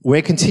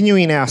We're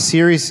continuing our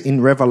series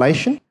in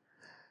Revelation,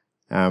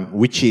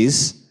 which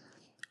is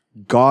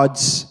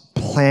God's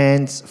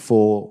plans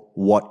for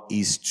what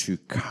is to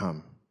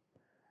come.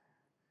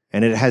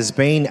 And it has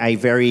been a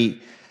very,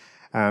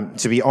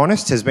 to be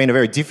honest, has been a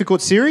very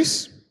difficult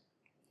series.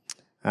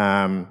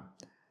 There's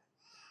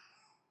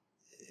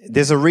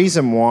a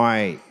reason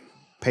why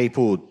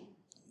people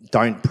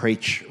don't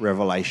preach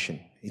Revelation.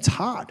 It's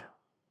hard.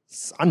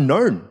 It's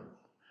unknown.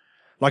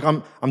 Like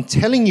I'm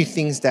telling you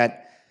things that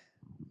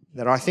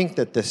I think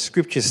that the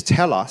scriptures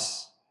tell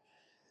us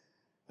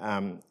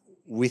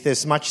with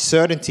as much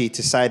certainty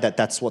to say that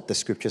that's what the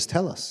scriptures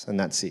tell us, and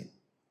that's it.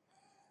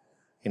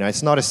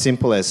 It's not as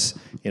simple as,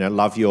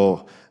 love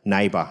your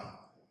neighbor.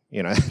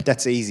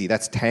 That's easy.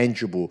 That's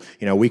tangible.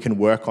 We can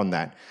work on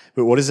that.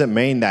 But what does it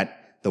mean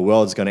that the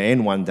world's going to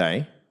end one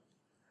day?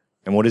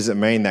 And what does it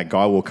mean that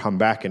God will come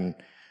back and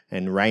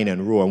reign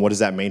and rule? And what does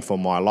that mean for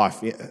my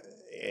life?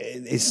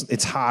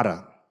 It's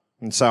harder.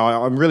 And so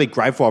I'm really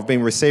grateful. I've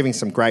been receiving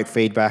some great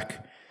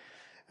feedback.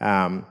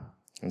 And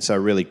so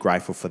really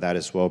grateful for that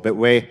as well. But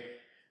we'll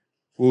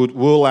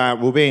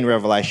be in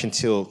Revelation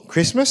till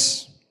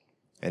Christmas.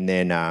 And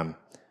then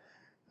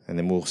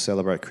we'll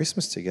celebrate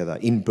Christmas together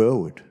in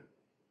Burwood.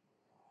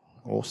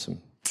 Awesome.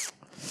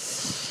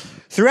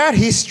 Throughout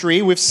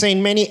history, we've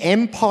seen many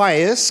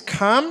empires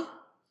come,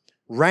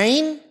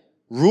 reign,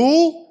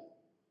 rule,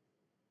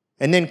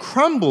 and then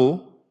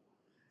crumble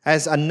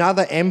as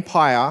another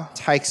empire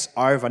takes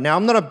over. Now,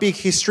 I'm not a big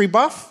history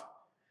buff,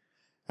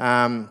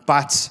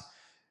 but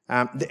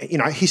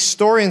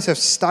historians have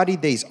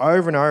studied these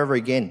over and over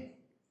again.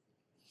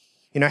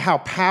 How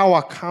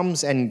power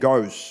comes and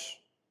goes,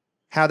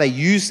 how they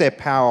use their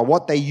power,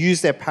 what they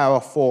use their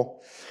power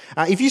for.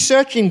 If you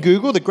search in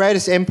Google, the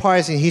greatest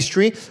empires in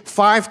history,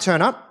 5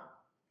 turn up.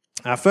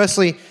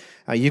 Firstly,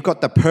 you've got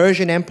the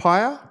Persian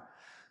Empire,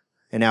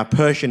 and our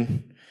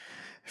Persian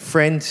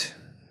friend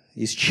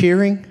is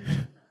cheering.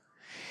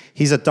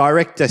 He's a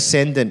direct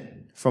descendant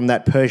from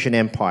that Persian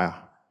Empire.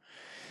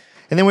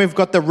 And then we've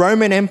got the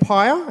Roman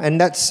Empire, and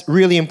that's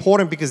really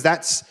important because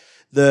that's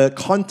the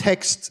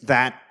context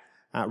that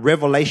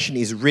Revelation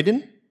is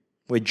written,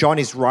 where John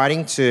is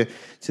writing to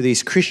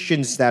these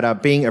Christians that are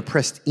being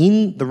oppressed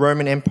in the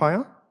Roman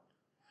Empire.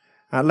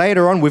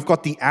 Later on, we've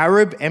got the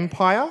Arab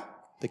Empire,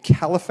 the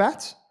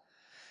Caliphate,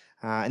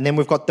 and then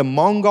we've got the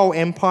Mongol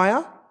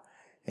Empire,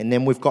 and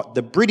then we've got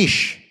the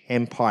British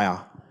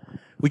Empire,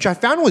 which I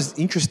found was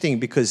interesting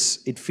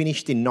because it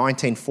finished in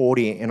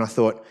 1940, and I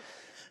thought,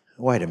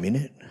 wait a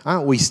minute,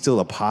 aren't we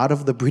still a part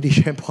of the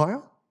British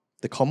Empire,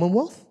 the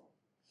Commonwealth?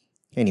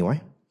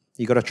 Anyway,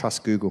 you got to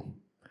trust Google.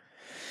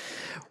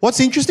 What's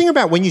interesting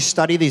about when you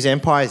study these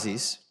empires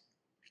is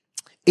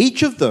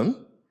each of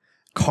them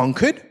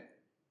conquered,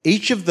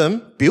 each of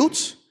them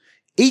built,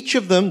 each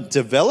of them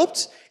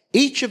developed,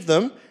 each of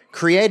them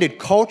created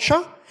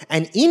culture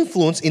and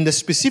influence in the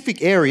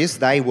specific areas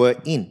they were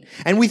in.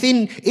 And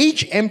within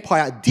each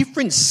empire,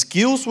 different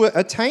skills were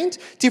attained,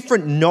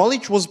 different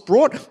knowledge was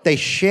brought. They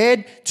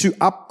shared to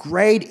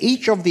upgrade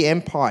each of the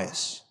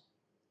empires.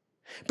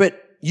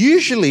 But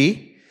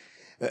usually,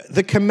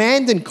 the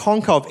command and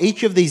conquer of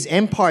each of these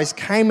empires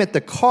came at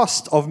the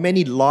cost of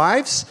many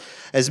lives,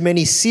 as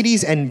many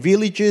cities and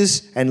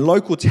villages and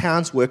local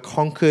towns were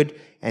conquered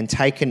and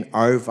taken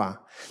over.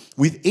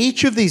 With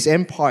each of these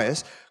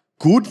empires,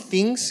 good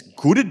things,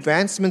 good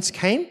advancements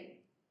came,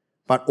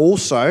 but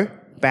also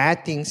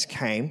bad things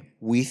came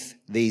with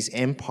these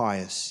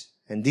empires.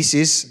 And this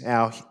is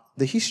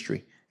the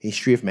history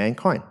of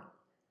mankind.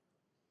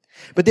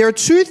 But there are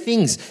 2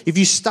 things, if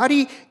you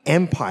study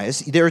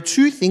empires, there are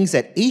 2 things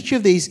that each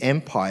of these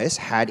empires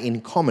had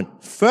in common.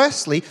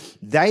 Firstly,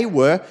 they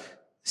were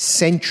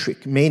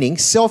self-centric, meaning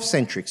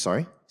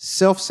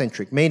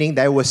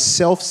they were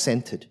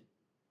self-centered.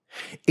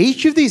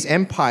 Each of these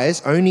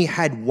empires only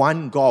had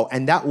one goal,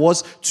 and that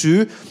was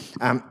to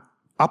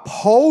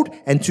uphold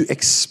and to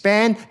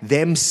expand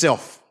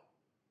themselves.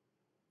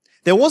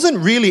 There wasn't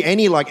really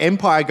any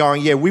empire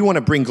going, we want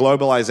to bring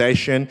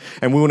globalization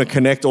and we want to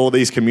connect all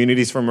these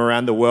communities from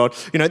around the world.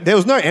 There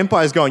was no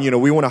empires going,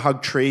 we want to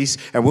hug trees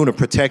and we want to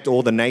protect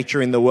all the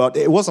nature in the world.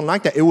 It wasn't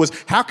like that. It was,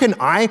 how can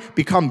I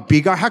become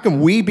bigger? How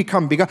can we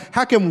become bigger?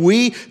 How can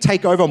we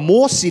take over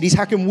more cities?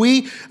 How can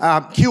we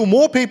kill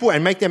more people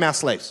and make them our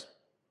slaves?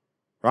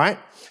 Right?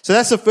 So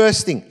that's the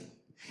first thing.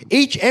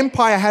 Each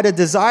empire had a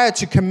desire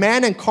to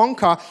command and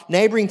conquer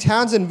neighboring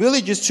towns and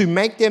villages to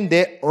make them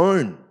their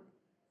own.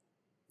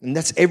 And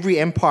that's every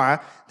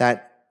empire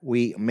that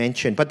we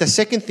mentioned. But the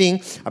second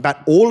thing about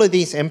all of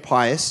these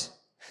empires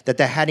that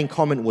they had in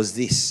common was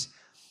this.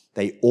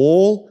 They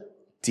all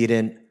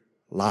didn't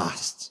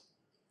last.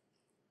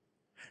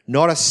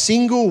 Not a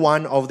single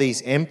one of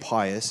these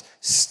empires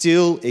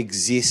still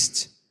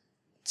exists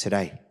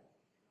today.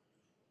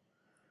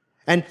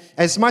 And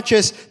as much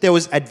as there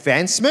was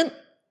advancement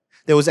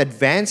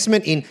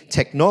in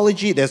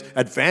technology, there's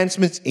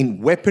advancements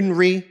in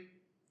weaponry,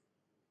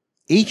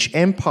 each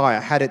empire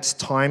had its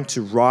time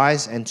to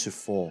rise and to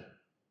fall.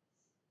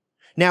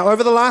 Now,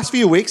 over the last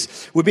few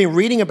weeks, we've been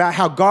reading about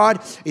how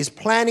God is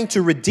planning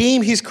to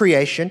redeem his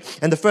creation.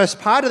 And the first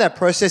part of that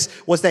process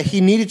was that he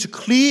needed to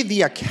clear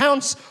the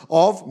accounts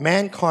of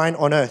mankind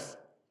on earth.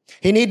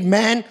 He needed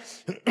man,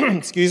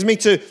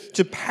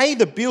 to pay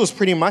the bills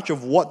pretty much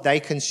of what they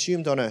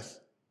consumed on earth.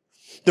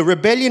 The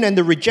rebellion and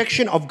the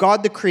rejection of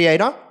God the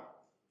Creator.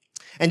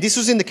 And this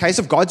was in the case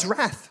of God's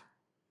wrath.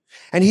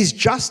 And his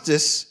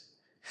justice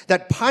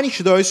that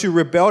punished those who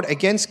rebelled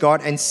against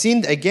God and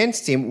sinned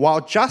against him, while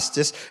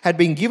justice had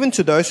been given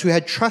to those who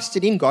had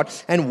trusted in God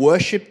and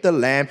worshipped the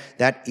Lamb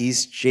that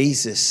is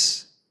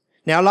Jesus.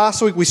 Now,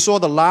 last week we saw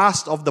the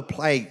last of the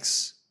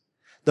plagues,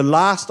 the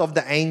last of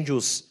the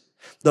angels,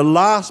 the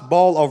last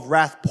bowl of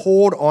wrath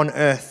poured on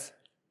earth.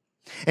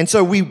 And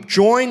so we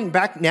join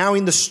back now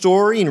in the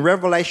story in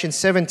Revelation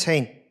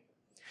 17,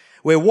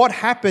 where what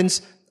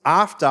happens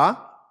after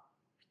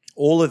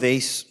all of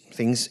these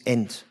things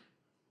end.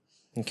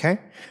 Okay?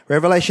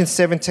 Revelation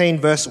 17,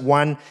 verse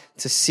 1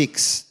 to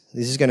 6.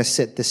 This is going to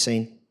set the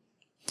scene.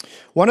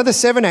 One of the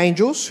 7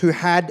 angels who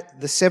had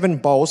the 7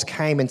 bowls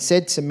came and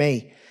said to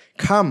me,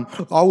 "Come,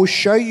 I will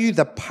show you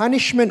the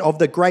punishment of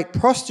the great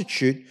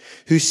prostitute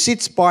who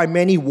sits by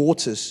many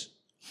waters.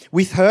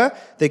 With her,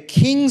 the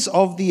kings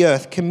of the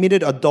earth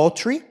committed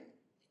adultery,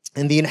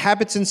 and the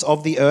inhabitants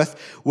of the earth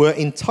were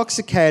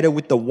intoxicated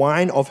with the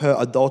wine of her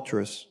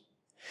adulterers."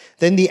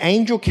 Then the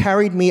angel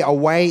carried me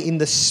away in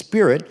the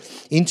spirit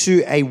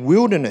into a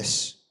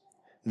wilderness.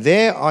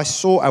 There I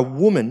saw a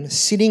woman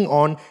sitting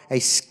on a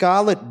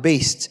scarlet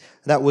beast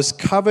that was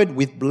covered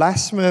with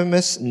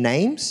blasphemous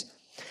names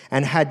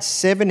and had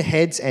 7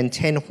 heads and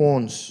 10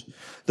 horns.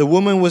 The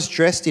woman was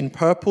dressed in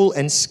purple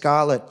and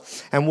scarlet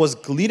and was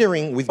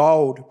glittering with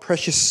gold,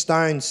 precious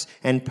stones,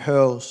 and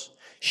pearls.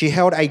 She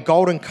held a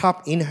golden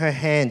cup in her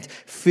hand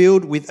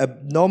filled with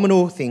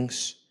abominable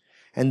things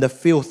and the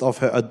filth of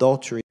her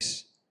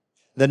adulteries.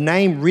 The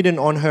name written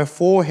on her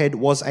forehead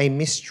was a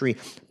mystery,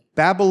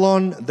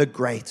 Babylon the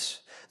Great,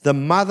 the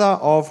mother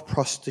of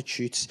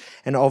prostitutes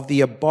and of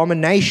the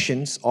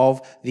abominations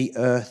of the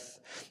earth.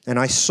 And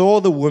I saw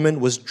the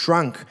woman was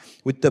drunk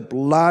with the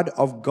blood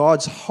of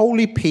God's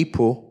holy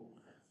people,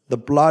 the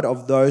blood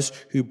of those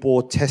who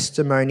bore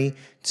testimony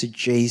to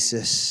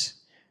Jesus.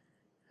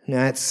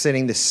 Now that's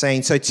setting the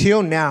scene. So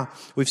till now,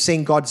 we've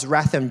seen God's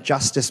wrath and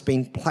justice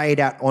being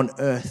played out on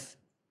earth.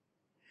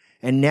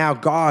 And now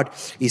God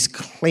is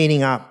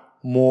cleaning up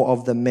more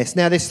of the mess.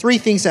 Now, there's 3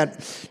 things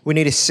that we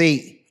need to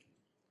see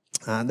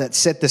that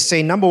set the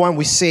scene. Number 1,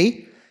 we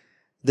see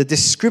the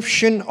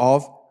description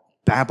of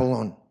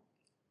Babylon.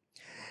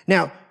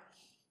 Now,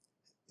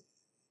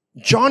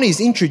 John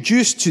is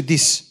introduced to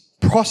this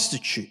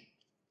prostitute.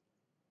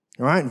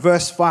 All right,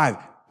 verse 5,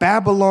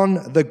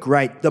 Babylon the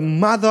Great, the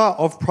mother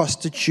of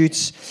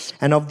prostitutes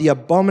and of the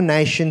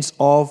abominations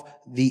of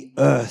the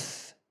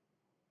earth.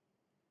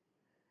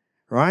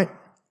 Right?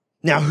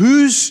 Now,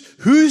 who's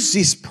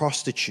this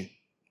prostitute,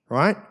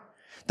 right?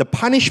 The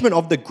punishment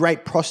of the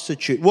great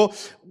prostitute. Well,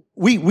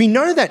 we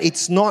know that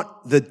it's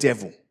not the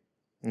devil,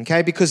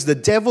 okay? Because the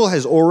devil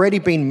has already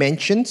been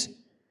mentioned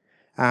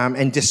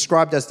and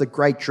described as the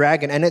great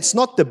dragon. And it's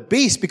not the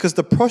beast because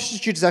the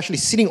prostitute is actually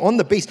sitting on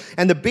the beast.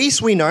 And the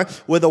beasts, we know,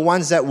 were the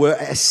ones that were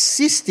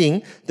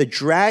assisting the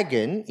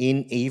dragon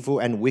in evil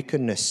and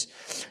wickedness.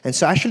 And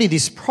so actually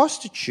this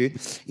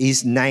prostitute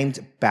is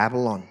named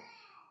Babylon.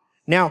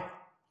 Now,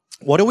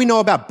 what do we know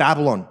about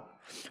Babylon?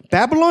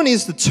 Babylon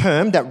is the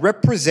term that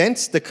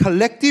represents the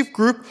collective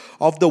group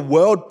of the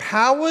world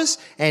powers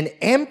and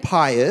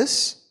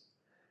empires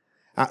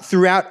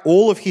throughout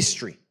all of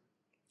history.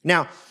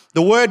 Now,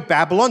 the word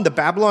Babylon,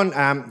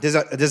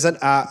 there's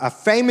a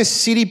famous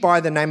city by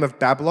the name of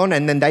Babylon,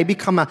 and then they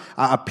become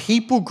a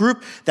people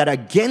group that are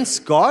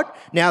against God.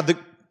 Now, the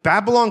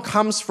Babylon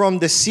comes from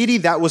the city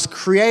that was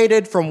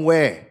created from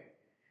where?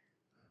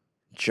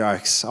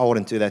 Jokes. I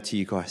wouldn't do that to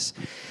you guys.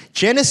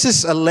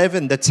 Genesis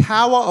 11, the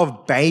Tower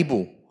of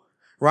Babel,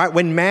 right?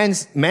 When man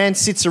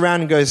sits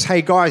around and goes,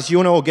 "Hey guys, you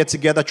want to all get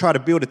together, try to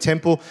build a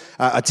temple,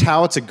 a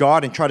tower to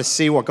God and try to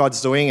see what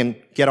God's doing and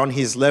get on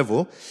his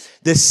level."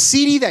 The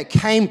city that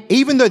came,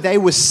 even though they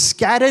were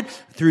scattered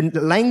through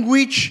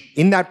language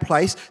in that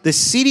place, the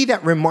city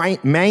that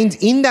remained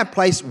in that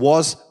place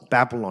was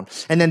Babylon.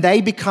 And then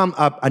they become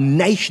a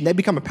nation. They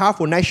become a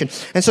powerful nation.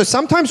 And so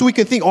sometimes we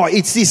can think, oh,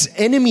 it's this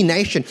enemy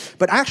nation.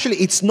 But actually,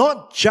 it's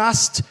not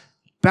just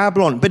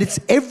Babylon, but it's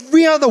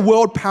every other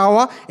world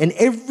power and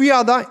every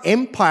other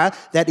empire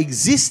that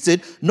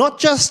existed, not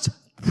just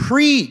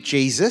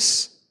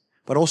pre-Jesus,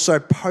 but also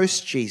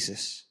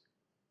post-Jesus.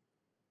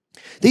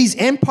 These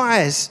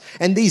empires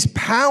and these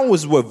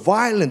powers were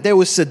violent, they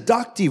were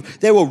seductive,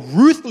 they were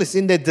ruthless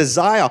in their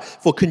desire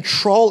for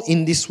control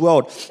in this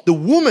world. The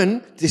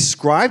woman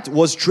described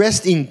was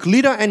dressed in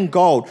glitter and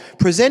gold,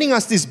 presenting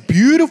us this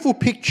beautiful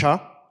picture,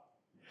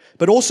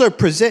 but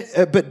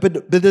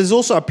there's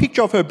also a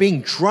picture of her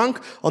being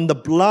drunk on the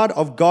blood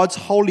of God's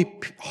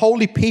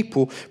holy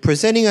people,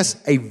 presenting us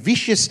a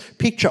vicious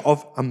picture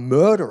of a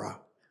murderer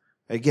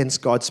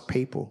against God's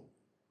people.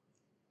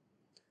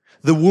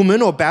 The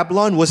woman, or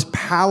Babylon, was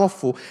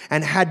powerful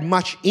and had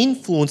much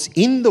influence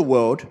in the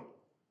world,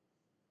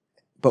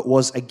 but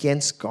was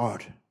against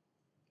God.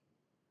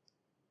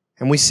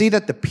 And we see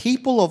that the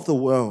people of the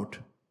world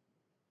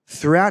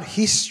throughout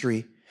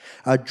history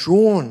are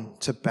drawn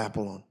to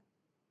Babylon,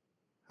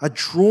 are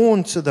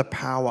drawn to the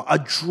power, are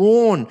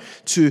drawn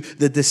to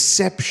the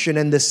deception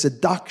and the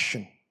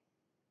seduction,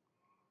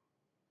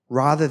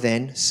 rather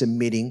than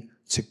submitting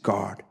to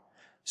God.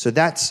 So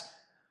that's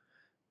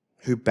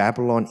who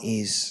Babylon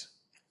is.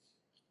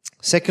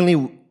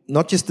 Secondly,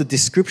 not just the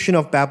description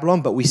of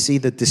Babylon, but we see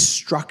the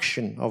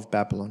destruction of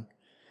Babylon.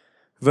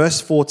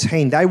 Verse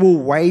 14, they will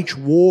wage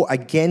war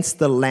against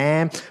the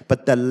Lamb,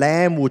 but the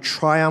Lamb will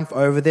triumph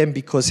over them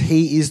because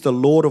he is the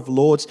Lord of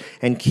lords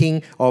and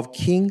King of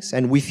kings.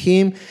 And with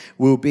him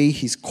will be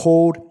his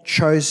called,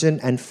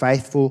 chosen, and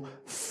faithful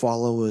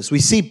followers. We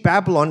see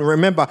Babylon.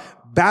 Remember,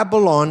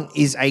 Babylon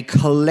is a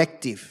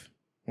collective.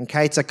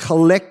 Okay, it's a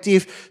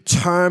collective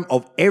term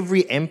of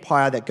every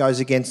empire that goes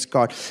against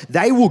God.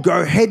 They will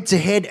go head to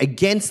head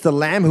against the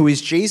Lamb, who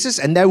is Jesus,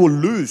 and they will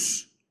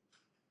lose.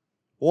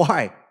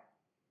 Why?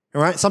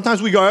 All right.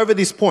 Sometimes we go over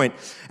this point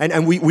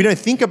and we don't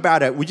think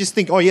about it. We just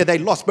think, oh yeah, they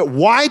lost. But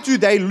why do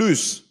they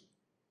lose?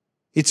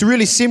 It's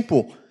really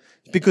simple.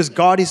 It's because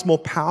God is more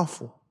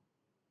powerful.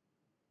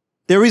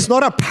 There is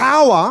not a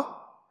power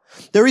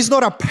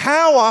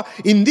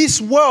in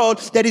this world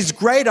that is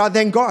greater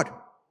than God.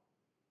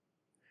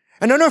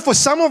 And I know for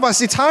some of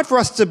us, it's hard for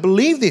us to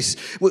believe this.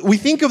 We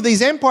think of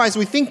these empires,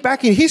 we think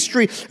back in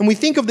history, and we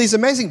think of these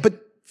amazing, but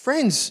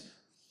friends,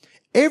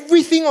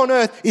 everything on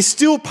earth is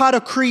still part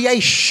of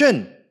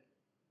creation.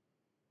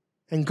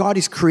 And God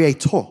is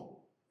creator.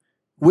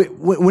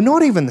 We're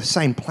not even the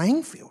same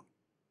playing field.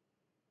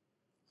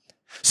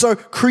 So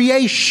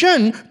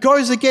creation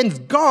goes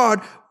against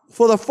God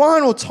for the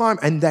final time,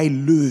 and they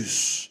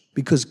lose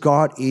because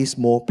God is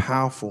more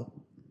powerful.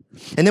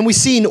 And then we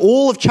see in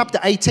all of chapter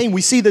 18, we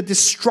see the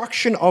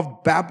destruction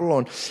of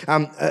Babylon.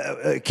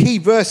 Key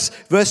verse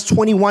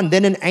 21,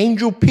 then an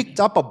angel picked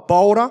up a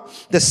boulder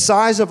the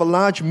size of a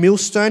large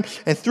millstone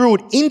and threw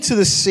it into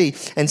the sea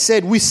and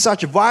said, with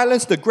such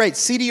violence, the great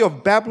city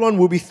of Babylon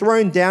will be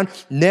thrown down,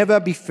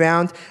 never be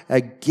found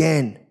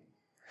again.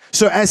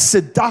 So as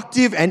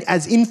seductive and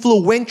as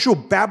influential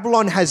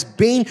Babylon has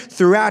been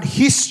throughout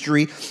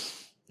history,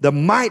 the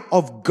might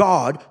of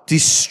God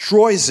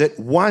destroys it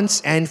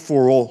once and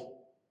for all.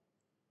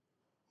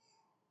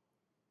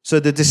 So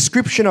the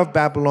description of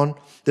Babylon,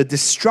 the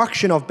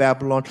destruction of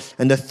Babylon,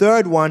 and the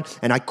third one,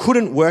 and I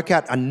couldn't work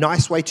out a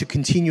nice way to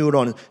continue it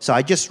on, so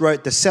I just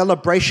wrote the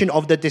celebration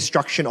of the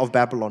destruction of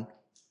Babylon.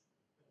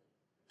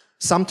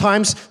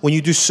 Sometimes when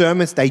you do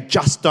sermons, they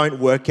just don't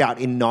work out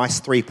in nice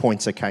 3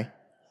 points, okay?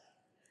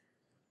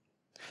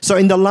 So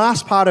in the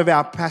last part of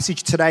our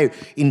passage today,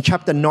 in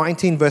chapter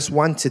 19, verse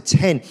 1 to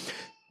 10,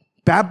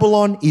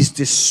 Babylon is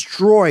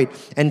destroyed,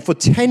 and for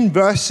 10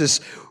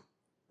 verses,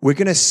 we're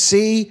going to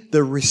see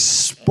the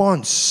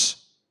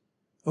response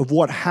of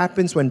what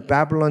happens when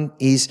Babylon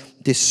is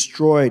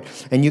destroyed.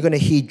 And you're going to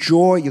hear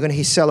joy, you're going to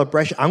hear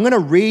celebration. I'm going to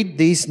read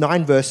these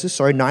 9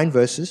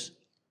 verses.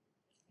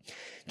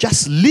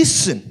 Just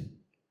listen.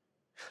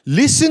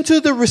 Listen to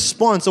the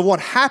response of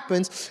what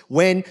happens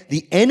when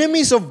the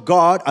enemies of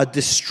God are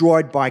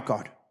destroyed by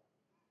God.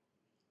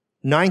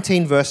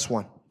 19 verse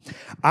 1.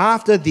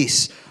 After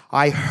this,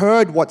 I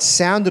heard what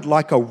sounded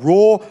like a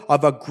roar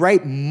of a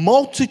great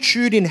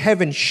multitude in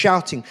heaven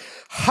shouting,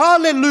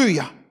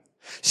 Hallelujah!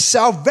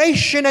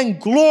 Salvation and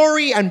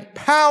glory and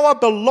power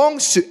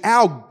belongs to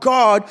our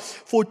God,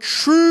 for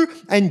true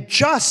and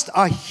just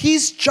are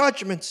his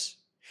judgments.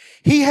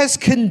 He has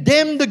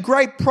condemned the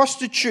great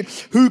prostitute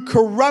who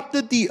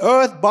corrupted the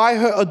earth by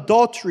her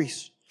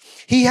adulteries.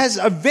 He has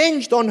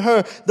avenged on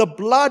her the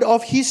blood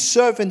of his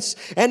servants.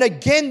 And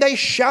again they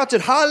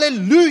shouted,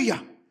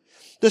 Hallelujah!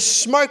 The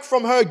smoke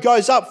from her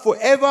goes up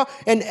forever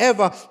and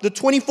ever. The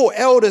 24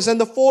 elders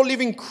and the 4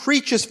 living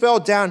creatures fell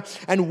down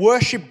and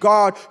worshiped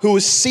God who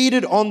was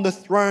seated on the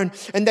throne.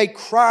 And they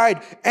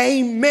cried,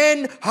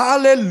 Amen,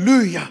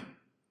 Hallelujah.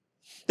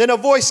 Then a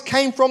voice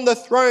came from the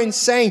throne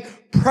saying,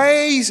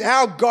 Praise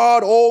our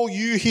God, all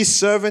you his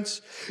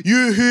servants,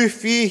 you who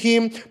fear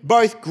him,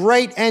 both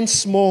great and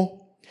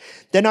small.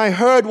 Then I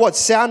heard what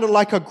sounded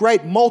like a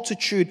great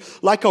multitude,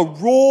 like a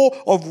roar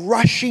of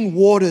rushing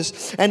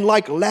waters, and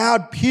like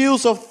loud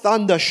peals of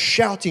thunder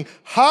shouting,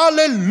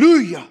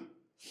 Hallelujah!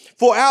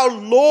 For our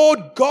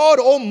Lord God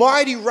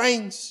Almighty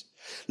reigns.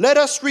 Let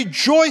us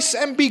rejoice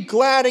and be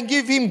glad and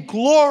give him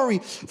glory,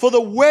 for the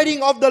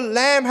wedding of the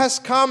Lamb has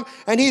come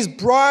and his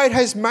bride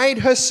has made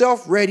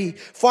herself ready.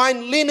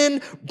 Fine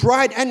linen,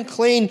 bright and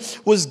clean,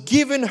 was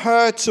given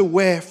her to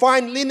wear.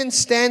 Fine linen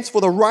stands for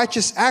the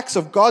righteous acts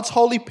of God's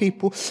holy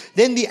people.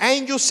 Then the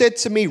angel said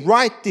to me,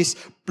 Write this,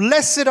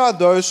 blessed are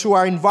those who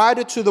are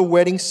invited to the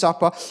wedding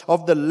supper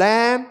of the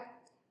Lamb.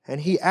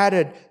 And he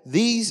added,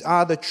 These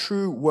are the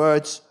true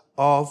words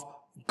of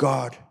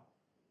God.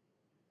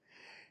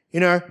 You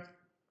know,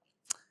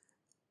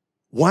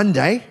 one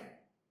day,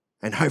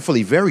 and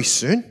hopefully very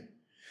soon,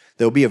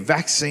 there will be a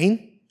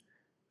vaccine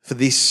for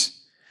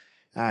this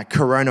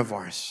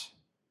coronavirus.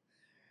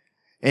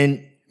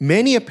 And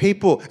many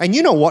people, and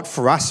you know what,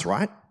 for us,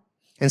 right?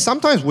 And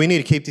sometimes we need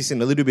to keep this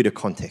in a little bit of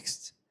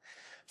context.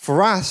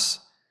 For us,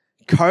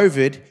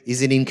 COVID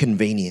is an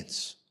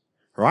inconvenience,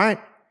 right?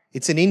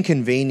 It's an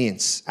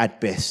inconvenience at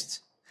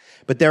best.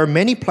 But there are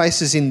many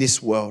places in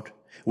this world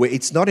where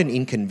it's not an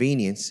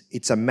inconvenience,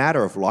 it's a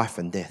matter of life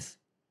and death.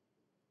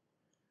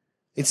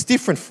 It's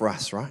different for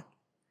us, right?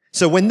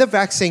 So when the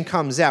vaccine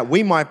comes out,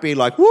 we might be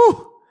like,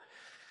 woo,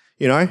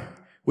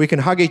 we can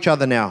hug each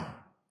other now.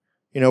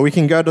 We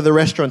can go to the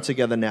restaurant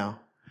together now.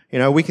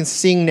 We can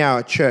sing now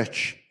at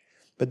church.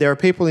 But there are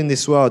people in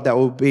this world that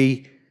will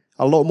be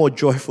a lot more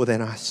joyful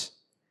than us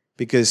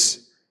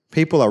because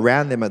people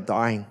around them are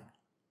dying.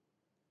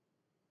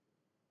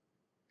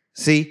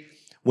 See,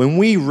 when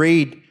we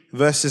read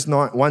verses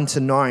 1 to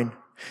 9,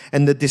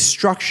 and the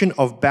destruction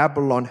of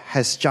Babylon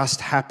has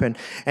just happened,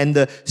 and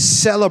the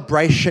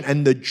celebration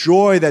and the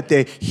joy that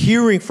they're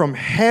hearing from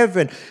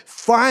heaven,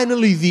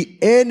 finally the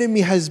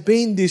enemy has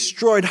been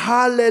destroyed.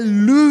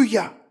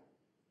 Hallelujah.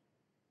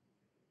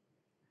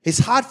 It's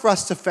hard for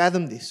us to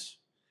fathom this.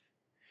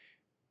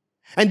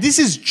 And this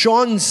is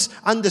John's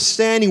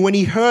understanding when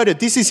he heard it.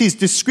 This is his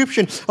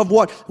description of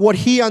what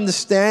he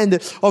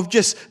understands of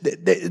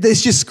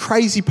there's just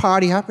crazy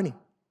party happening.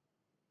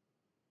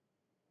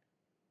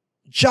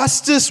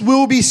 Justice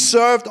will be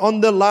served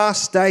on the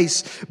last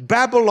days.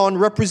 Babylon,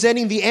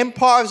 representing the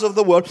empires of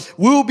the world,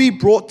 will be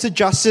brought to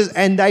justice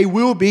and they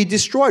will be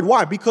destroyed.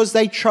 Why? Because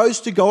they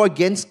chose to go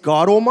against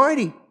God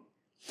Almighty.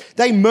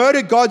 They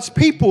murdered God's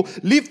people,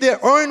 lived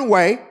their own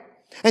way.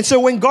 And so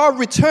when God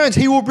returns,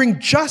 he will bring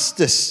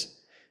justice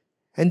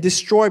and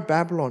destroy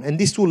Babylon. And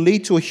this will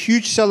lead to a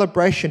huge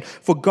celebration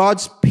for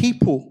God's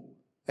people,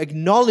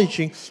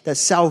 acknowledging that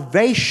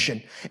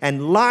salvation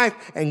and life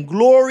and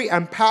glory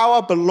and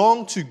power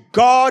belong to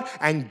God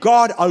and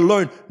God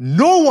alone.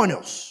 No one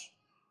else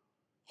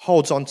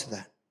holds on to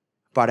that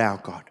but our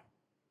God.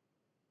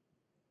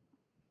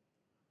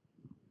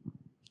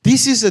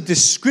 This is a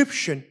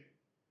description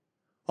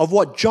of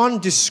what John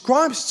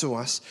describes to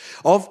us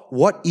of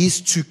what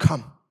is to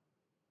come.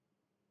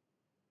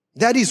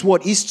 That is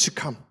what is to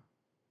come.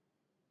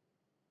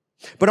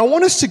 But I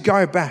want us to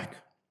go back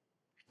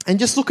and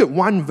just look at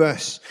one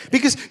verse.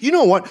 Because you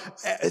know what?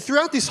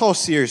 Throughout this whole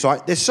series,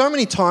 right, there's so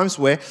many times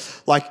where,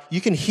 you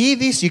can hear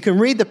this, you can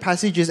read the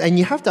passages, and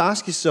you have to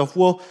ask yourself,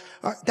 well,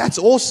 that's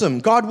awesome.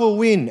 God will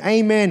win.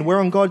 Amen. We're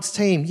on God's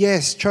team.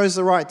 Yes, chose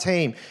the right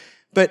team.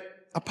 But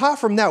apart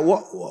from that,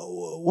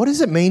 what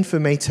does it mean for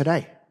me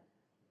today?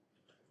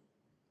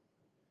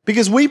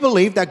 Because we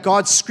believe that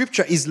God's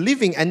scripture is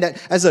living, and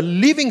that as a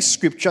living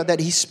scripture that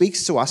he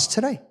speaks to us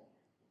today.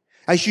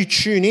 As you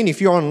tune in, if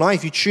you're online,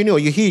 if you tune in or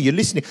you're here, you're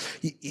listening,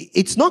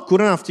 it's not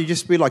good enough to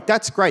just be like,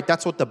 that's great,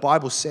 that's what the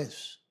Bible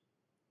says.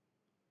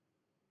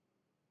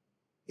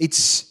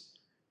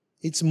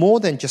 It's more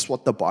than just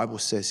what the Bible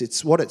says.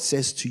 It's what it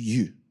says to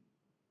you.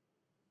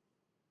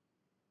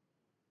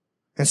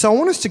 And so I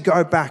want us to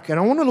go back and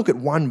I want to look at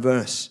one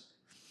verse.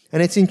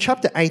 And it's in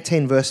chapter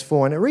 18, verse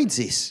 4, and it reads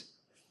this.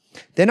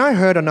 Then I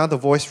heard another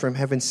voice from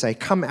heaven say,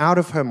 come out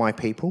of her, my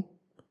people,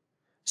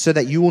 so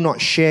that you will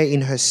not share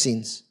in her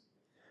sins,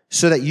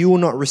 so that you will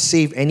not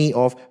receive any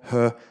of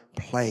her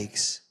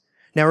plagues.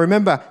 Now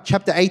remember,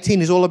 chapter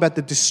 18 is all about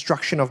the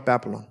destruction of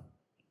Babylon.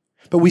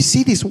 But we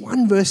see this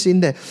one verse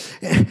in there,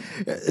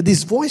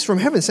 this voice from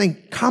heaven saying,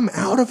 come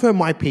out of her,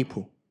 my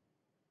people.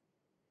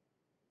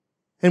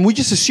 And we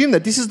just assume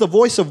that this is the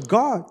voice of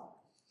God.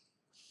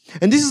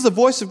 And this is the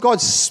voice of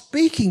God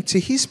speaking to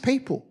his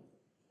people.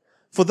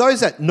 For those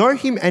that know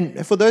him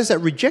and for those that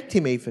reject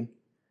him even.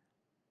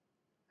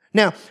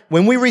 Now,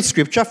 when we read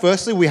scripture,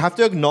 firstly, we have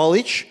to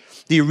acknowledge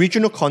the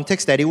original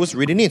context that it was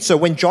written in. So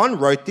when John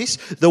wrote this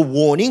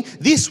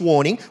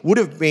warning would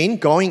have been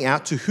going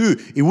out to who?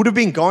 It would have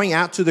been going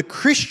out to the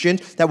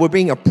Christians that were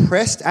being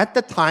oppressed at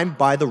the time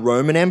by the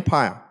Roman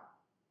Empire.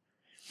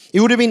 It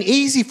would have been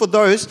easy for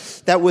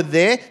those that were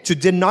there to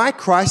deny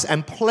Christ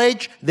and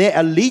pledge their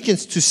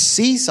allegiance to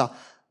Caesar.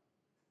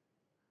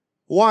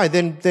 Why?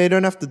 Then they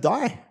don't have to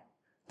die.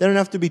 They don't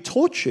have to be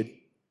tortured.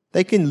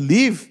 They can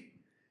live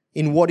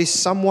in what is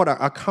somewhat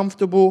a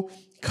comfortable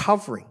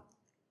covering.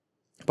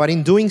 But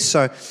in doing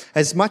so,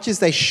 as much as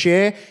they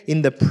share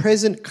in the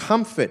present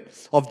comfort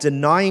of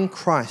denying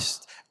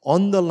Christ,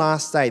 on the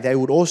last day, they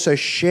would also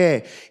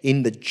share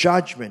in the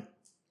judgment,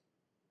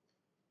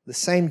 the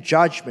same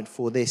judgment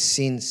for their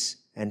sins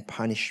and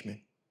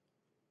punishment.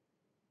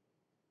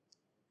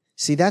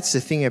 See, that's the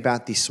thing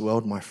about this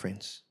world, my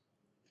friends.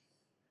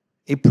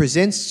 It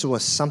presents to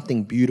us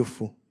something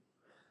beautiful,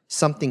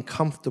 something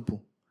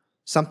comfortable,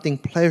 something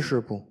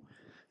pleasurable,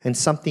 and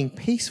something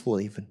peaceful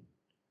even.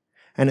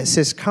 And it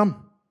says,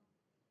 come.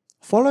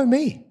 Follow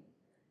me.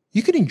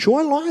 You can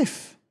enjoy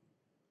life.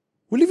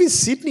 We live in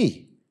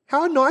Sydney.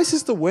 How nice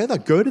is the weather?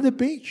 Go to the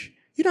beach.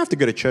 You don't have to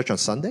go to church on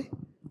Sunday.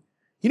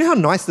 You know how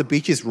nice the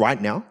beach is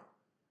right now?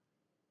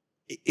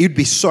 It'd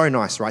be so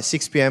nice, right?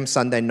 6 p.m.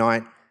 Sunday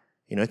night,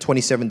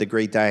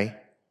 27-degree day.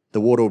 The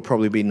water would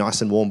probably be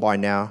nice and warm by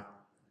now.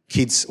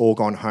 Kids all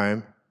gone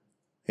home,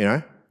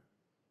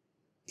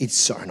 It's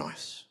so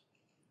nice.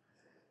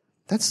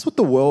 That's what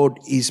the world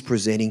is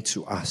presenting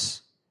to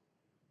us.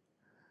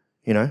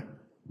 You know?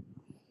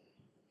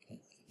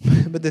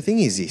 But the thing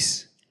is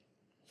this.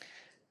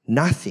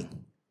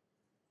 Nothing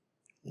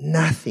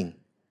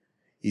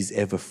is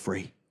ever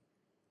free.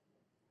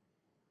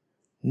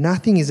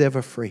 Nothing is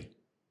ever free.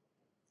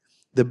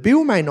 The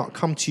bill may not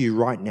come to you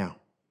right now.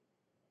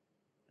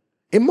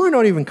 It might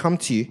not even come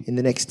to you in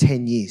the next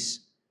 10 years.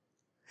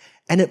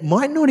 And it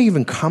might not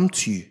even come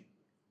to you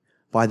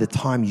by the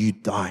time you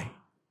die.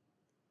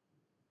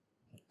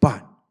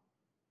 But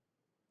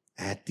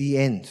at the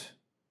end,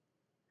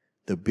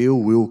 the bill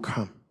will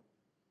come.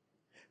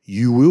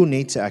 You will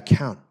need to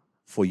account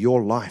for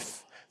your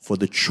life, for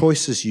the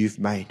choices you've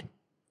made.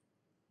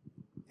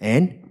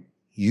 And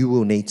you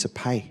will need to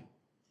pay.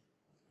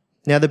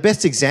 Now, the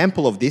best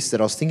example of this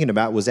that I was thinking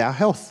about was our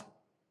health.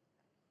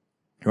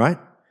 Right?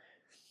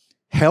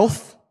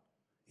 Health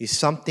is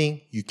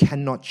something you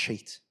cannot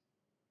cheat.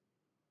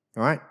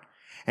 All right?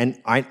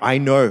 And I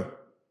know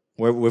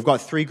we've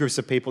got 3 groups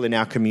of people in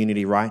our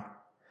community, right?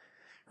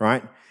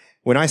 Right?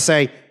 When I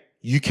say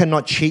you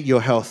cannot cheat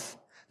your health,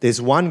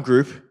 there's one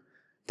group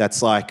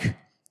that's like,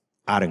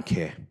 I don't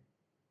care.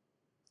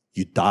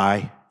 You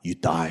die,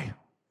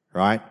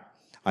 right?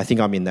 I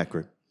think I'm in that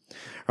group,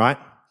 right?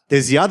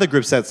 There's the other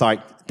groups that's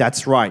like,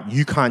 that's right,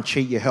 you can't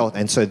cheat your health.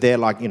 And so they're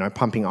like,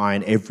 pumping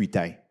iron every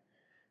day,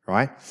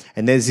 right?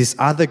 And there's this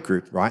other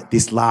group, right?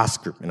 This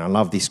last group, and I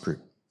love this group.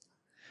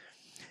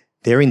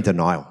 They're in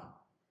denial.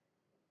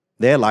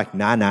 They're like,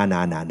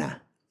 nah.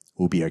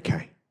 We'll be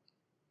okay.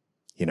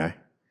 I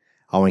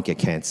won't get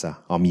cancer.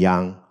 I'm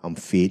young. I'm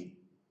fit.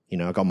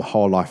 I've got my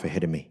whole life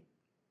ahead of me.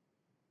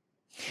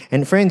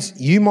 And friends,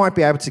 you might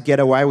be able to get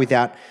away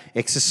without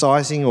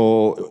exercising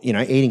or,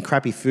 eating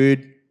crappy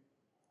food.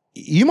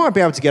 You might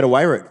be able to get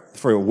away with it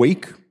for a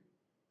week,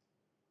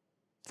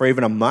 for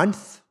even a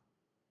month,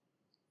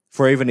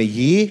 for even a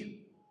year,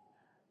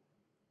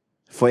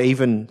 for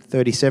even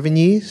 37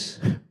 years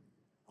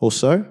or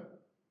so.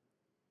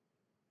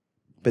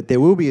 But there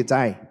will be a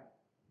day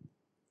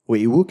where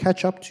it will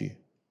catch up to you.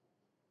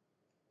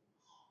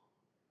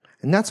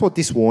 And that's what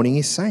this warning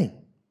is saying.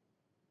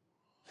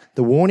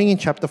 The warning in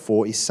chapter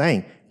 4 is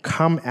saying,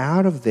 come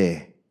out of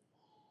there.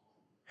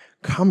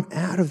 Come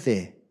out of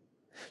there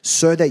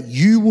so that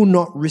you will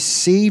not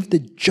receive the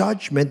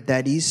judgment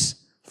that is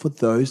for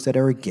those that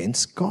are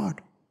against God.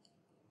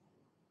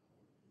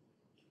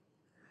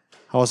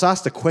 I was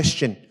asked a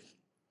question,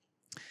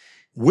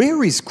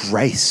 where is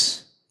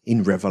grace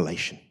in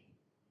Revelation?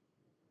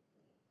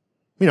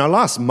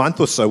 Last month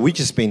or so, we've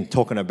just been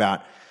talking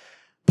about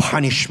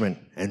punishment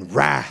and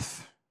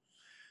wrath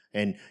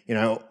and,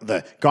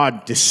 the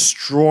God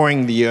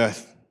destroying the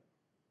earth.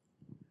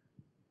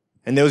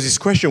 And there was this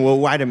question, well,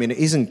 wait a minute,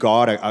 isn't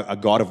God a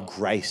God of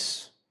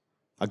grace,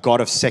 a God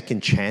of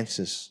second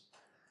chances,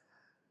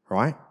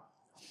 right?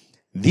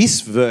 This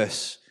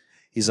verse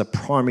is a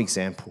prime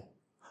example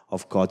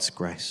of God's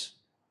grace.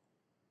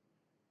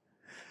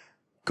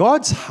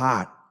 God's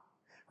heart,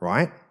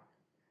 right?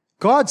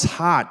 God's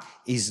heart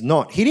is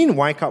not, he didn't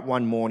wake up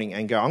one morning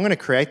and go, I'm going to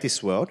create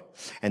this world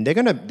and they're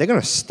going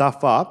to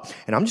stuff up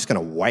and I'm just going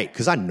to wait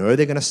because I know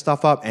they're going to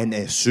stuff up, and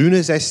as soon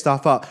as they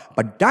stuff up,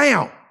 but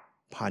down,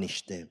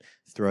 punish them,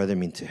 throw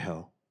them into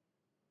hell.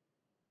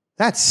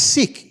 That's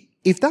sick.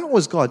 If that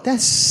was God,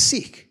 that's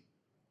sick,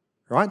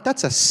 right?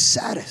 That's a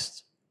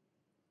sadist,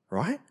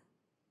 right?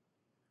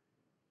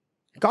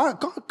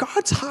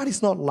 God's heart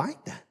is not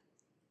like that.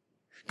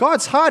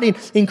 God's heart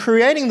in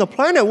creating the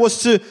planet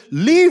was to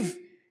live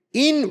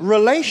in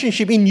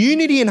relationship, in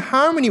unity and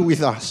harmony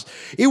with us.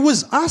 It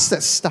was us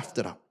that stuffed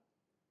it up.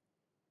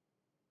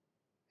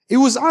 It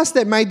was us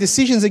that made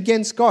decisions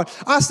against God.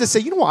 Us that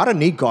said, I don't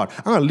need God.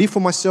 I'm going to live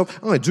for myself.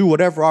 I'm going to do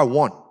whatever I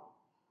want.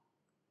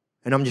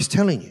 And I'm just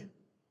telling you,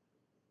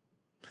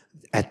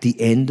 at the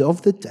end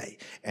of the day,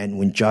 and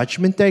when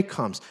judgment day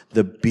comes,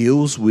 the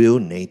bills will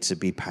need to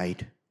be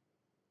paid.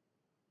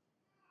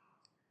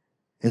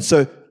 And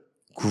so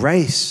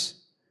grace,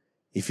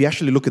 if you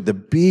actually look at the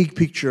big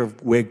picture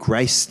of where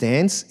grace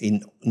stands,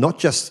 in not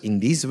just in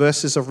these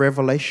verses of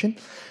Revelation,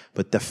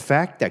 but the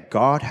fact that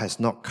God has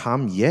not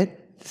come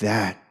yet,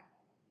 that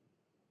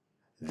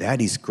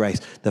is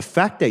grace. The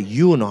fact that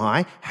you and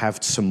I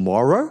have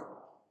tomorrow,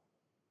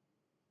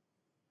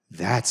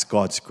 that's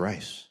God's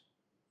grace.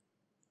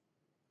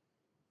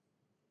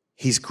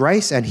 His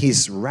grace and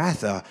his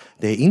wrath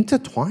they're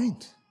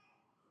intertwined.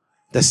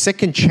 The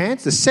second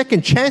chance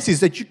is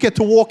that you get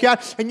to walk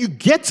out and you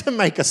get to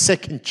make a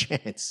second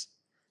chance.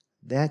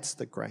 That's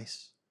the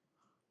grace.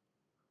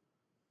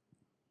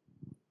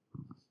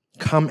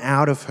 Come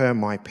out of her,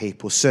 my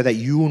people, so that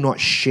you will not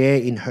share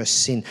in her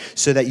sin,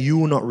 so that you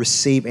will not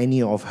receive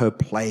any of her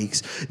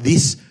plagues.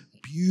 This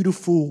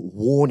beautiful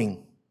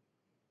warning,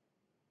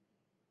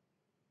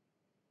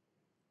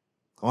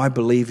 I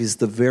believe, is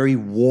the very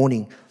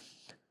warning,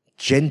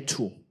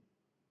 gentle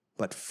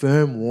but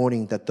firm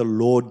warning that the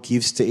Lord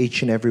gives to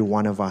each and every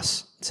one of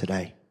us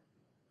today.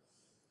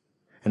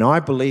 And I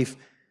believe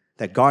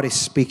that God is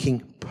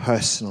speaking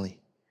personally.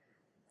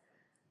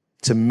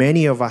 to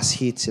many of us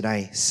here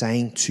today,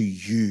 saying to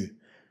you,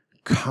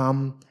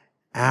 come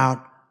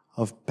out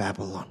of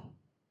Babylon.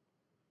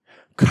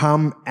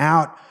 Come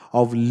out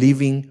of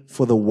living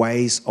for the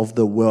ways of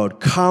the world.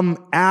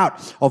 Come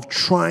out of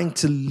trying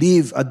to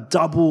live a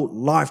double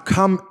life.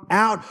 Come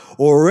out,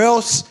 or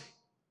else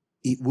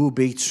it will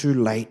be too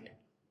late.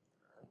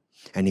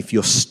 And if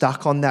you're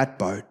stuck on that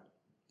boat,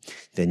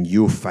 then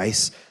you'll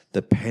face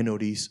the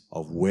penalties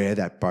of where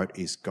that boat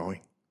is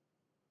going.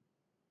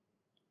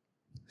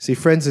 See,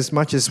 friends, as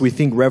much as we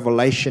think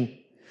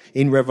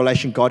in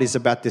Revelation, God is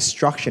about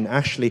destruction,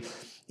 actually,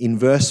 in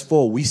verse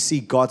 4, we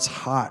see God's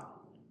heart.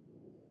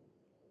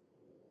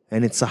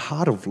 And it's a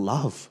heart of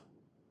love.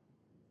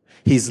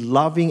 His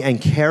loving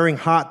and caring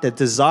heart that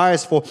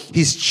desires for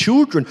his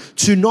children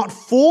to not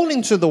fall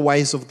into the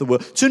ways of the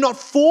world, to not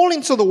fall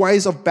into the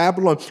ways of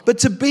Babylon, but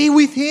to be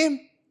with him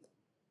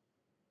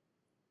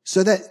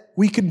so that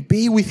we can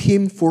be with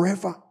him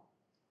forever.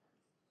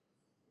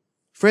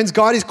 Friends,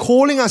 God is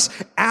calling us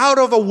out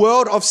of a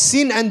world of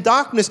sin and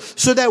darkness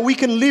so that we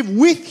can live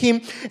with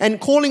him, and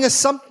calling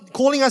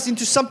us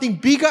into something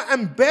bigger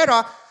and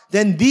better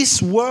than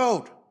this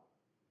world.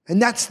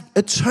 And that's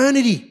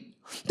eternity.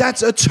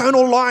 That's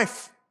eternal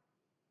life.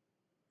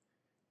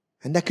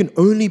 And that can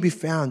only be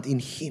found in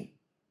him.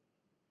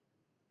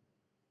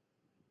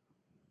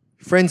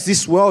 Friends,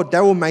 this world,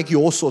 they will make you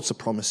all sorts of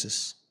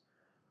promises,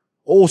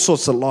 all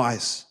sorts of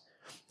lies.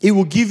 It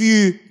will give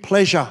you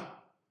pleasure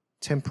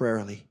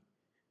temporarily.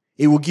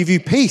 It will give you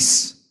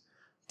peace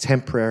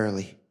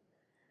temporarily.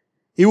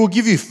 It will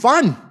give you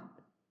fun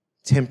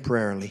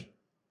temporarily.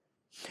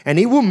 And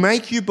it will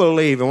make you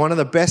believe, and one of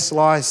the best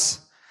lies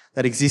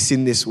that exists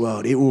in this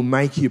world, it will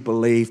make you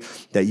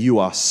believe that you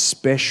are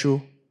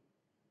special,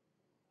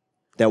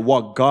 that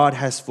what God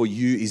has for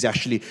you is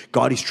actually,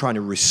 God is trying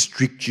to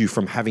restrict you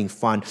from having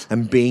fun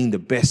and being the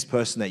best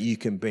person that you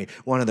can be.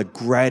 One of the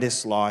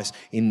greatest lies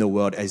in the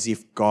world, as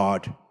if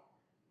God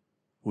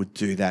would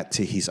do that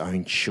to his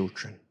own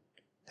children.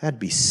 That'd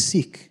be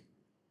sick.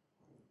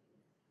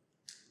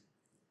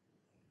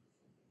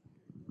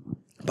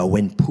 But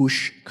when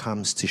push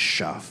comes to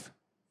shove,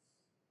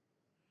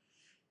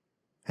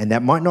 and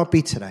that might not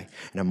be today,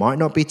 and it might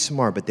not be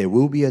tomorrow, but there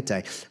will be a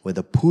day where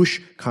the push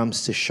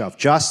comes to shove.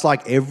 Just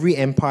like every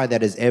empire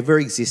that has ever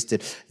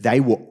existed,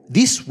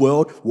 this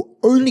world will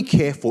only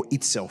care for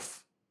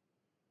itself.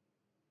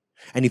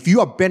 And if you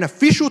are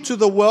beneficial to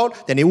the world,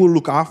 then it will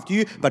look after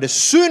you. But as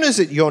soon as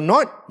you're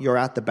not, you're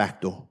out the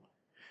back door.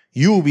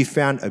 You will be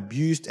found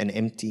abused and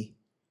empty.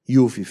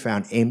 You will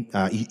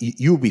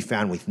be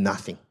found with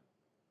nothing.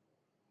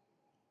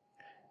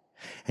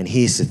 And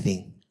here's the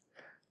thing.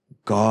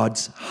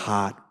 God's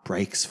heart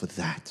breaks for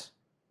that.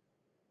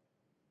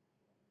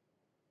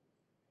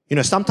 You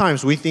know,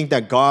 sometimes we think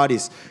that God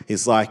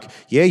is like,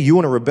 yeah, you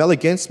want to rebel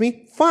against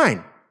me?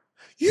 Fine.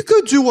 You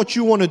go do what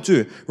you want to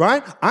do,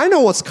 right? I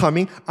know what's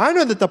coming. I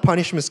know that the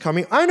punishment's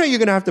coming. I know you're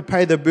going to have to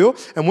pay the bill.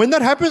 And when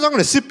that happens, I'm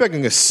going to sit back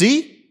and go,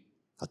 see?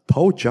 I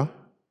told you.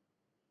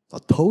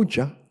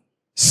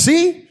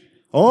 See?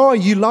 Oh,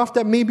 you laughed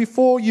at me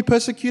before. You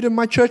persecuted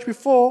my church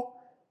before.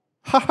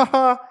 Ha ha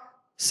ha.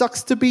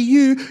 Sucks to be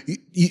you.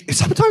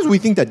 Sometimes we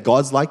think that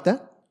God's like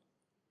that.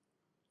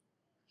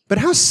 But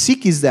how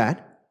sick is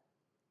that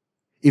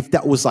if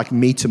that was like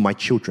me to my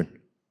children?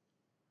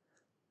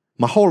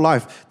 My whole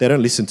life, they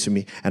don't listen to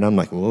me. And I'm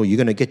like, well, you're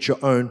going to get your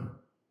own.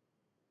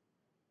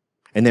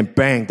 And then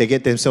bang, they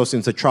get themselves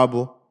into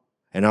trouble.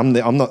 And I'm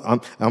like,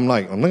 I'm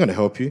not going to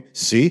help you.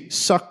 See,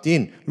 sucked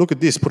in. Look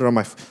at this. Put it on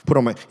my,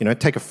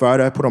 take a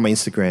photo, put it on my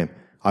Instagram.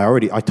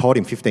 I told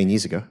him 15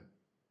 years ago.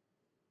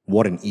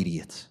 What an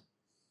idiot.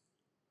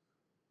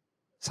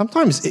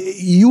 Sometimes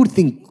you would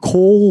think,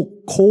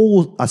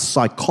 call a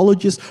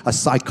psychologist, a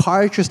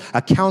psychiatrist,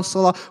 a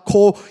counselor,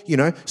 call,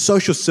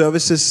 social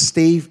services.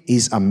 Steve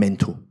is a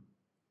mental.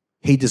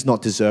 He does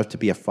not deserve to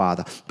be a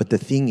father. But the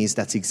thing is,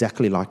 that's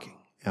exactly like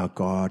our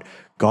God.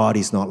 God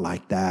is not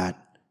like that.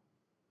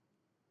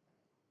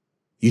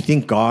 You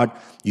think God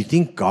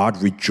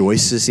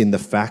rejoices in the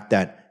fact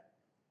that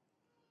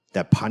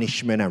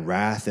punishment and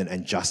wrath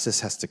and justice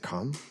has to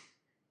come?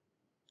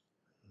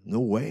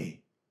 No way.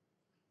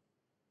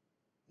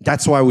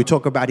 That's why we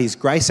talk about his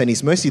grace and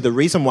his mercy. The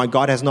reason why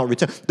God has not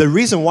returned, the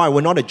reason why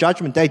we're not at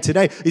Judgment Day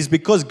today is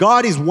because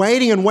God is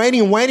waiting and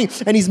waiting and waiting,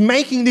 and he's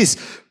making this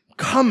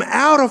come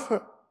out of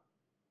her.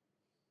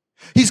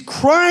 He's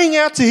crying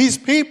out to his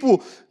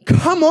people,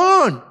 come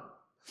on.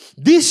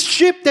 This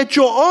ship that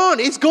you're on,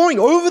 it's going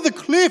over the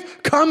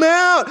cliff. Come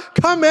out,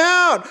 come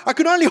out. I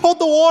can only hold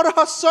the water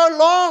so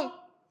long.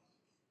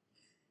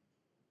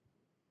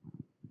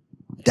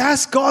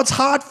 That's God's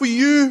heart for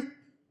you.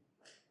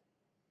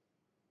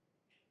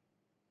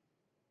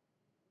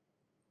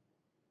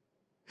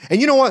 And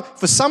you know what?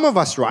 For some of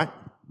us, right,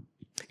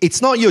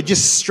 it's not you're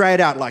just straight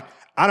out like,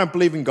 I don't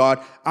believe in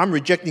God. I'm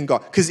rejecting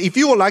God. Because if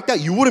you were like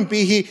that, you wouldn't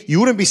be here. You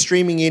wouldn't be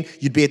streaming in.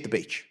 You'd be at the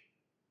beach.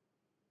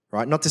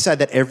 Right? Not to say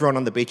that everyone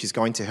on the beach is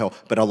going to hell,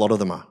 but a lot of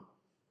them are.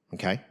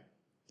 Okay?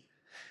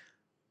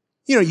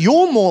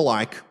 You're more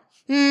like,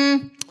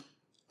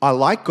 I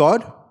like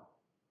God,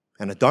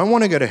 and I don't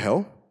want to go to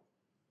hell,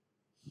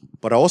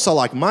 but I also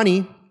like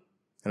money,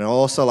 and I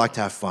also like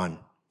to have fun.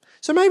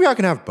 So maybe I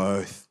can have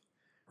both,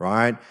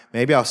 right?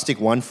 Maybe I'll stick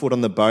one foot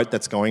on the boat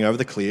that's going over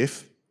the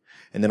cliff,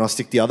 and then I'll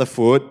stick the other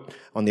foot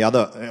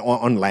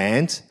on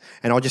land,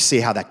 and I'll just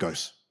see how that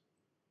goes.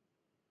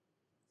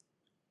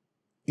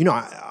 You know,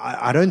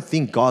 I don't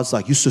think God's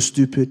like, you're so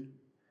stupid.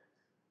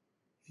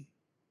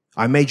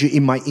 I made you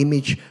in my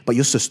image, but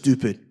you're so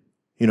stupid.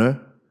 You know?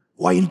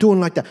 Why are you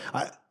doing like that?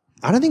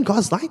 I don't think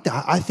God's like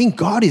that. I think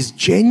God is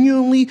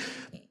genuinely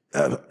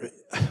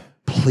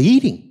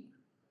pleading.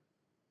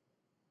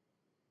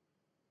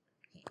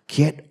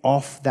 Get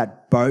off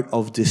that boat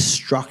of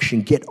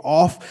destruction. Get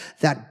off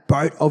that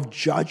boat of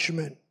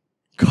judgment.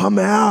 Come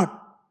out.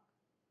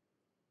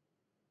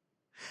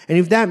 And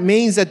if that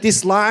means that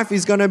this life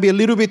is going to be a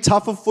little bit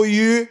tougher for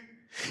you,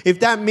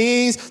 if that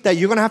means that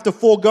you're going to have to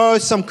forego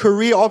some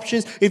career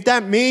options, if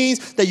that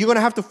means that you're going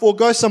to have to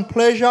forego some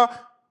pleasure,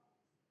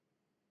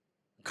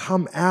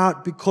 come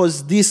out,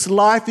 because this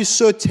life is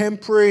so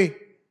temporary.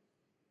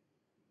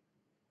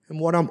 And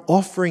what I'm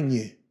offering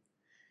you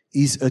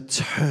is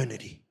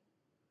eternity.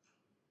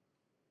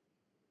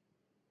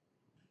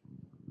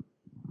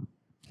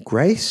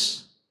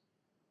 Grace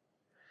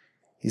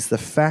is the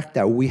fact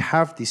that we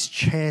have this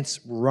chance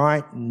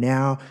right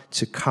now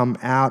to come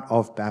out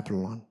of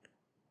Babylon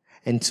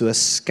and to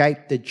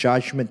escape the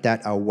judgment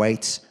that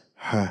awaits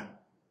her.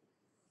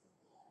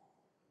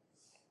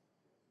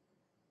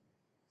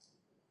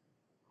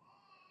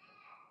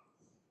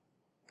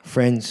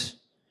 Friends,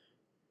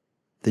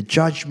 the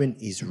judgment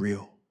is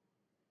real.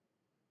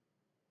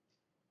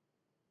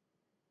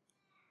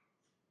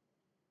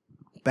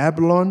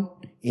 Babylon,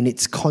 in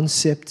its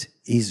concept,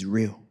 is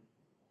real.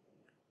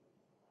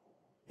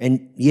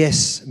 And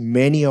yes,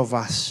 many of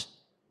us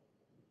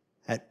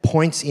at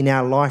points in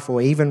our life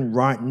or even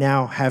right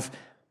now have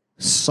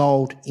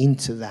sold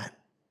into that.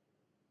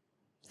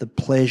 The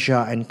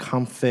pleasure and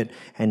comfort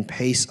and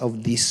peace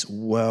of this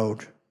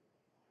world.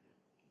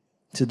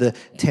 To the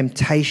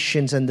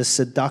temptations and the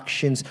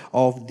seductions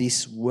of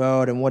this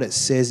world and what it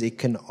says it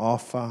can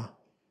offer.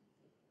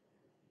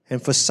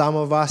 And for some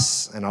of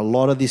us and a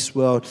lot of this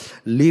world,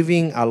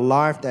 living a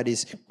life that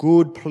is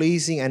good,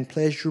 pleasing, and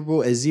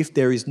pleasurable as if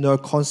there is no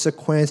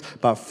consequence.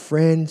 But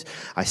friend,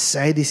 I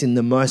say this in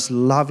the most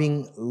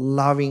loving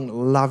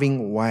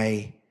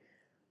way.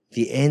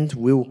 The end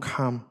will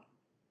come.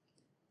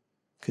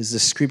 Because the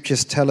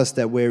scriptures tell us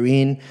that we're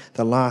in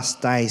the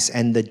last days,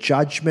 and the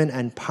judgment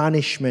and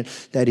punishment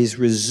that is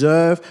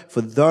reserved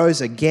for those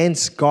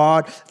against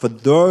God, for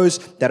those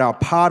that are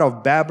part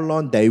of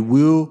Babylon, they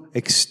will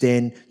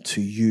extend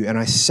to you. And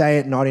I say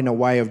it not in a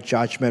way of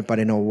judgment, but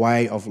in a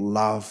way of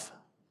love.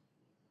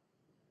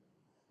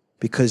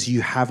 Because you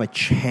have a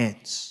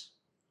chance.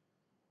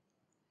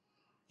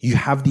 You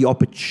have the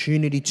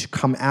opportunity to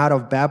come out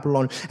of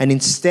Babylon, and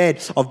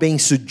instead of being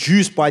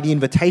seduced by the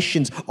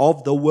invitations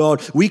of the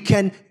world, we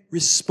can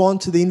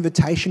respond to the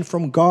invitation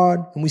from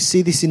God. And we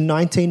see this in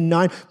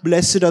 19:9.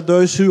 Blessed are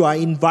those who are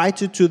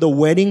invited to the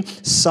wedding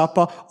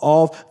supper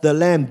of the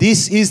Lamb.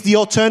 This is the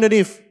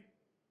alternative.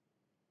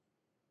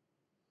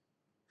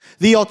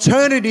 The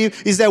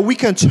alternative is that we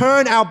can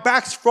turn our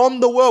backs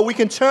from the world. We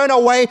can turn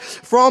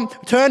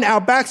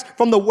our backs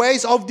from the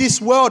ways of this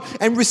world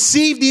and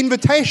receive the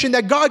invitation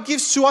that God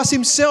gives to us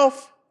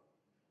Himself.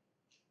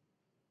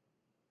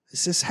 It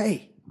says,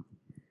 hey,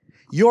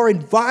 you're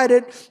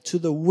invited to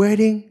the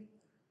wedding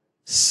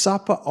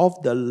supper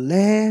of the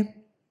Lamb.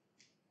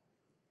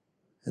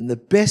 And the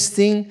best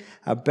thing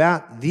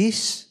about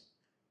this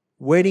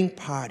wedding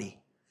party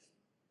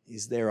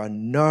is there are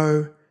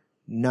no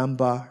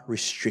number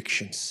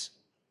restrictions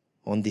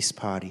on this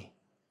party.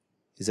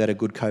 Is that a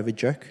good COVID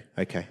joke?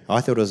 Okay,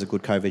 I thought it was a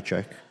good COVID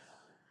joke.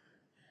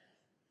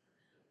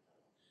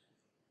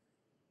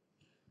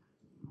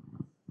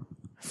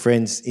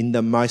 Friends, in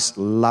the most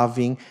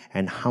loving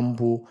and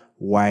humble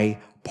way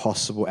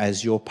possible,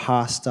 as your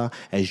pastor,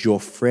 as your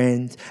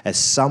friend, as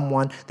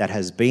someone that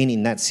has been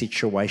in that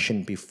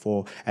situation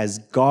before, as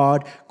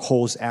God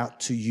calls out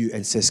to you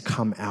and says,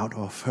 come out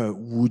of her,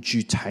 would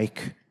you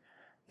take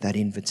that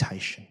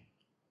invitation?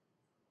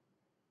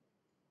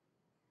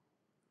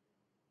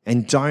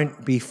 And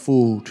don't be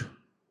fooled.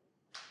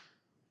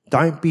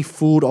 Don't be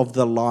fooled of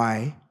the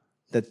lie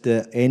that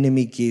the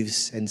enemy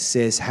gives and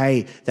says,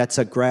 hey, that's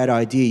a great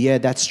idea. Yeah,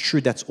 that's true.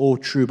 That's all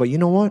true. But you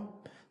know what?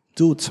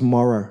 Do it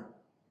tomorrow.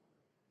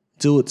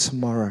 Do it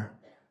tomorrow.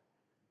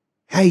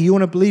 Hey, you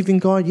want to believe in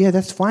God? Yeah,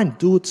 that's fine.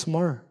 Do it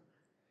tomorrow.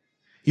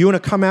 You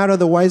want to come out of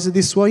the ways of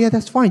this world? Yeah,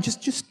 that's fine.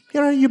 Just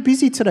you're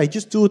busy today.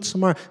 Just do it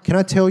tomorrow. Can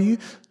I tell you?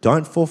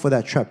 Don't fall for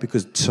that trap,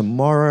 because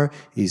tomorrow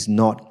is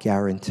not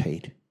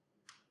guaranteed.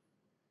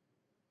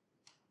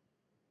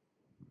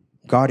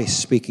 God is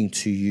speaking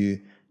to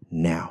you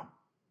now,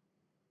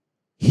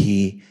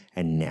 here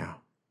and now.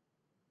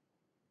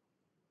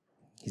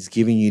 He's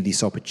giving you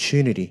this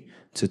opportunity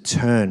to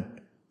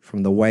turn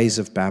from the ways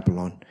of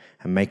Babylon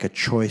and make a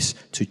choice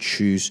to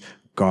choose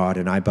God.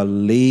 And I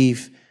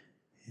believe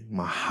in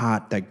my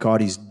heart that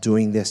God is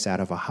doing this out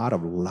of a heart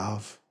of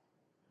love,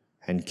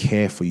 and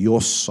care for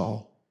your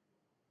soul.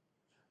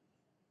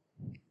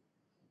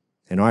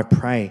 And I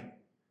pray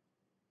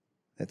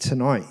that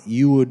tonight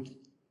you would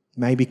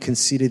maybe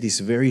consider this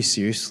very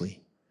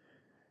seriously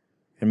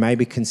and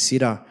maybe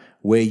consider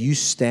where you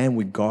stand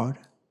with God,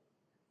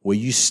 where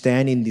you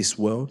stand in this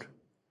world,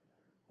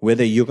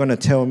 whether you're going to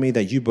tell me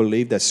that you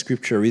believe that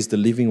Scripture is the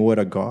living Word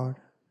of God.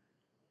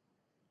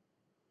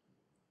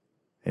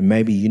 And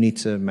maybe you need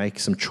to make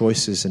some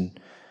choices and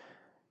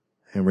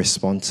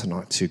respond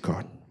tonight to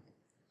God.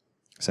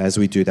 So as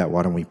we do that,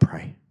 why don't we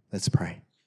pray? Let's pray.